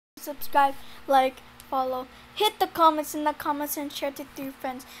subscribe, like, follow, hit the comments in the comments and share it with your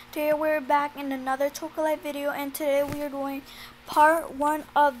friends. Today we're back in another Chocolate video, and today we are doing part 1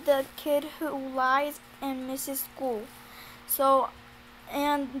 of the kid who lies and misses school. So,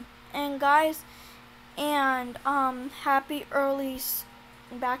 and guys, and happy early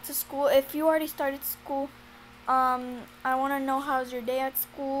back to school. If you already started school, I want to know how's your day at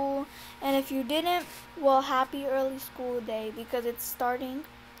school, and if you didn't, well, happy early school day because it's starting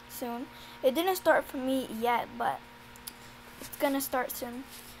soon. It didn't start for me yet, but it's gonna start soon.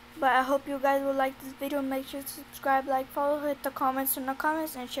 But I hope you guys will like this video. Make sure to subscribe, like, follow, hit the comments in the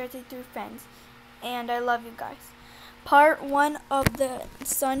comments, and share it with your friends. And I love you guys. Part 1 of the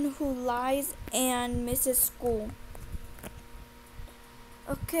son who lies and misses school.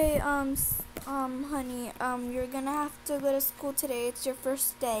 Okay, honey, you're gonna have to go to school today. It's your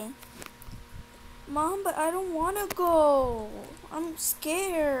first day. Mom, but I don't wanna go. I'm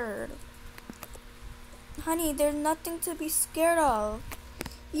scared. Honey, there's nothing to be scared of.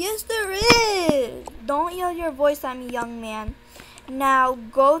 Yes, there is. Don't yell your voice at me, young man. Now,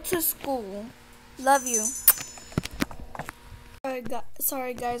 go to school. Love you.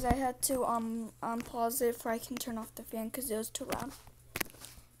 Sorry guys, I had to pause it before I can turn off the fan because it was too loud.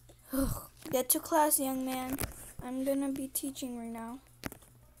 Get to class, young man. I'm gonna be teaching right now.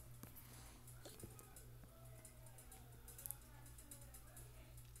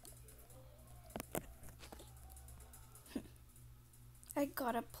 I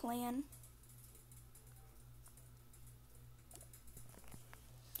got a plan.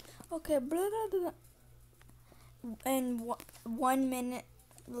 Okay, blah, blah, blah. And 1 minute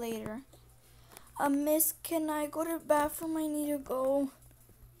later. Miss, can I go to the bathroom? I need to go.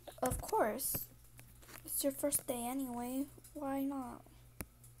 Of course. It's your first day anyway. Why not?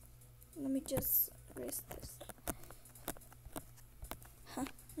 Let me just erase this.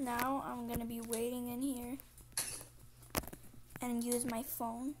 Now I'm gonna be waiting in here and use my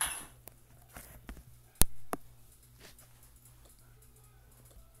phone.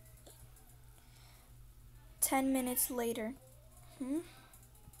 Ten minutes later.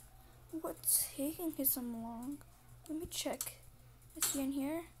 What's taking him so long? Let me check. Is he in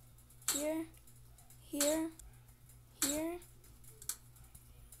here? Here? Here? Here?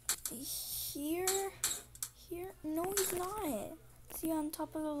 Here? No, he's not. Is he on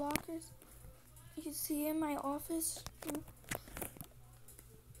top of the lockers? Is he in my office?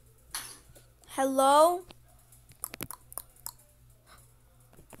 Hello?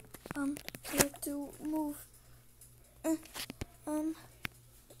 I have to move.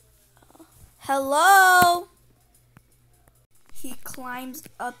 Hello? He climbs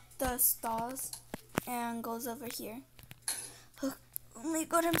up the stalls and goes over here. Oh my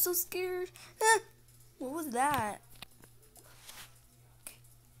god, I'm so scared. What was that? Okay.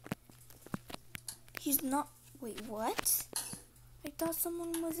 He's not. Wait, what? I thought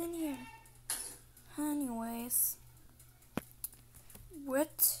someone was in here. Anyways.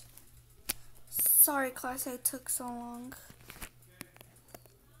 What? Sorry, class, I took so long.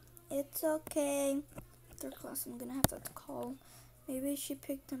 It's okay. After class, I'm gonna have to call. Maybe she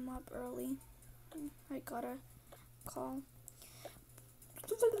picked him up early. I gotta call.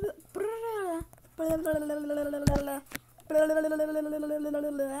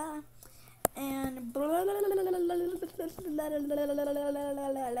 And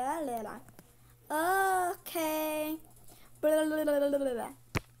okay.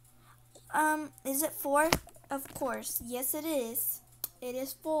 Is it 4? Of course. Yes, it is. It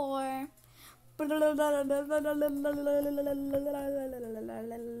is 4.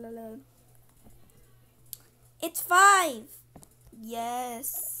 It's 5.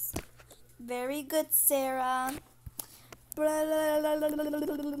 Yes. Very good, Sarah.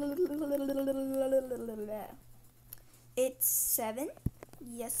 It's 7.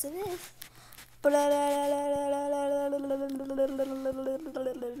 Yes, it is.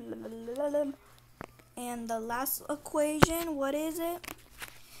 And the last equation, what is it?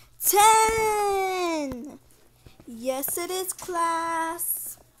 10! Yes, it is,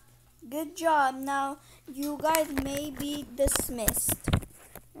 class. Good job. Now, you guys may be dismissed.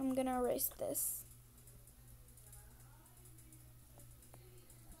 I'm gonna erase this.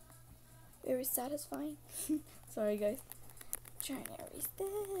 Very satisfying. Sorry, guys. Trying to erase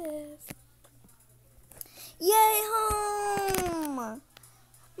this. Yay, home!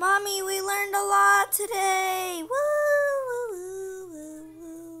 Mommy, we learned a lot today. Woo, woo, woo, woo,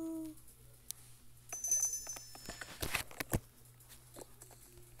 woo.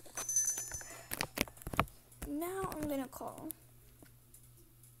 Now I'm gonna call.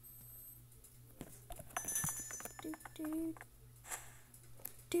 Do, do,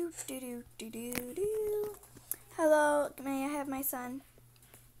 do, Hello, may I have my son?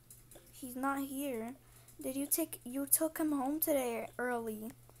 He's not here. You took him home today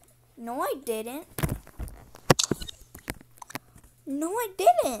early? No, I didn't. No, I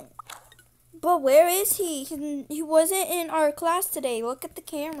didn't. But where is he? He wasn't in our class today. Look at the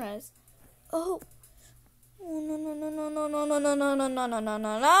cameras. Oh. Oh, no, no, no, no, no, no, no, no, no, no, no, no, no,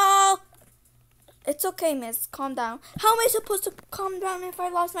 no, no. It's okay, miss. Calm down. How am I supposed to calm down if I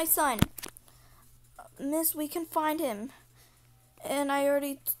lost my son? Miss, we can find him. And I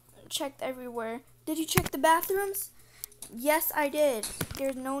already checked everywhere. Did you check the bathrooms? Yes, I did.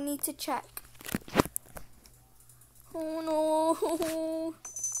 There's no need to check. Oh, no.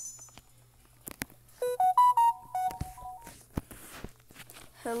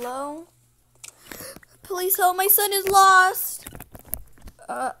 Hello? Please help, my son is lost.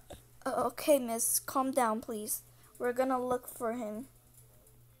 Okay, miss, calm down, please. We're gonna look for him.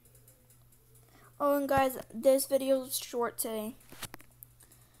 Oh, and guys, this video is short today.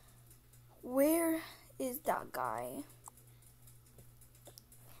 Where is that guy?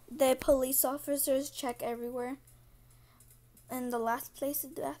 The police officers check everywhere. And the last place is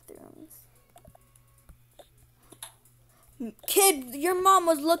the bathrooms. Kid, your mom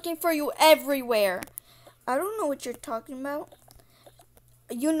was looking for you everywhere. I don't know what you're talking about.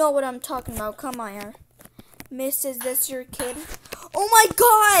 You know what I'm talking about. Come on here. Miss, is this your kid? Oh my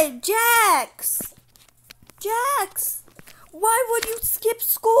God, Jax! Jax! Why would you skip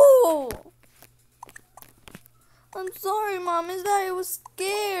school? I'm sorry, Mom. Is that I was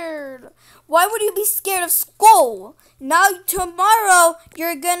scared. Why would you be scared of school? Now, tomorrow,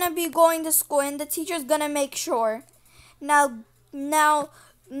 you're gonna be going to school and the teacher's gonna make sure. Now,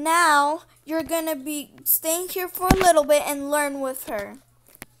 you're gonna be staying here for a little bit and learn with her.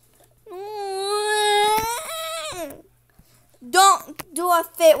 Don't do a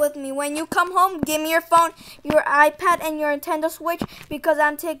fit with me. When you come home, give me your phone, your iPad, and your Nintendo Switch because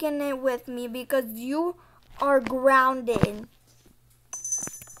I'm taking it with me because you are grounded.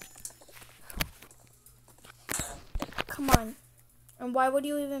 Come on. And why would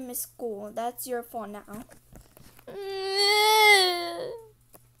you even miss school? That's your fault now.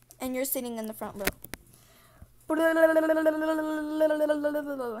 And you're sitting in the front row.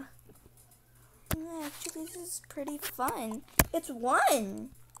 Actually, this is pretty fun. It's 1.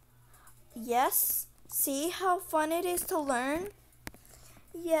 Yes. See how fun it is to learn?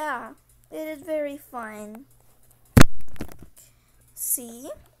 Yeah, it is very fun.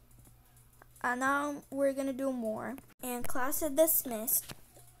 See? And now we're gonna do more. And class is dismissed.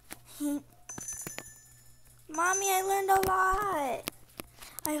 Mommy, I learned a lot.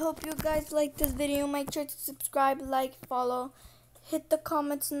 I hope you guys like this video. Make sure to subscribe, like, follow. Hit the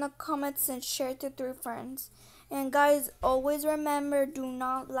comments in the comments and share it to 3 friends. And guys, always remember, do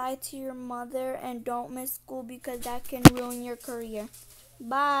not lie to your mother and don't miss school because that can ruin your career.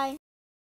 Bye.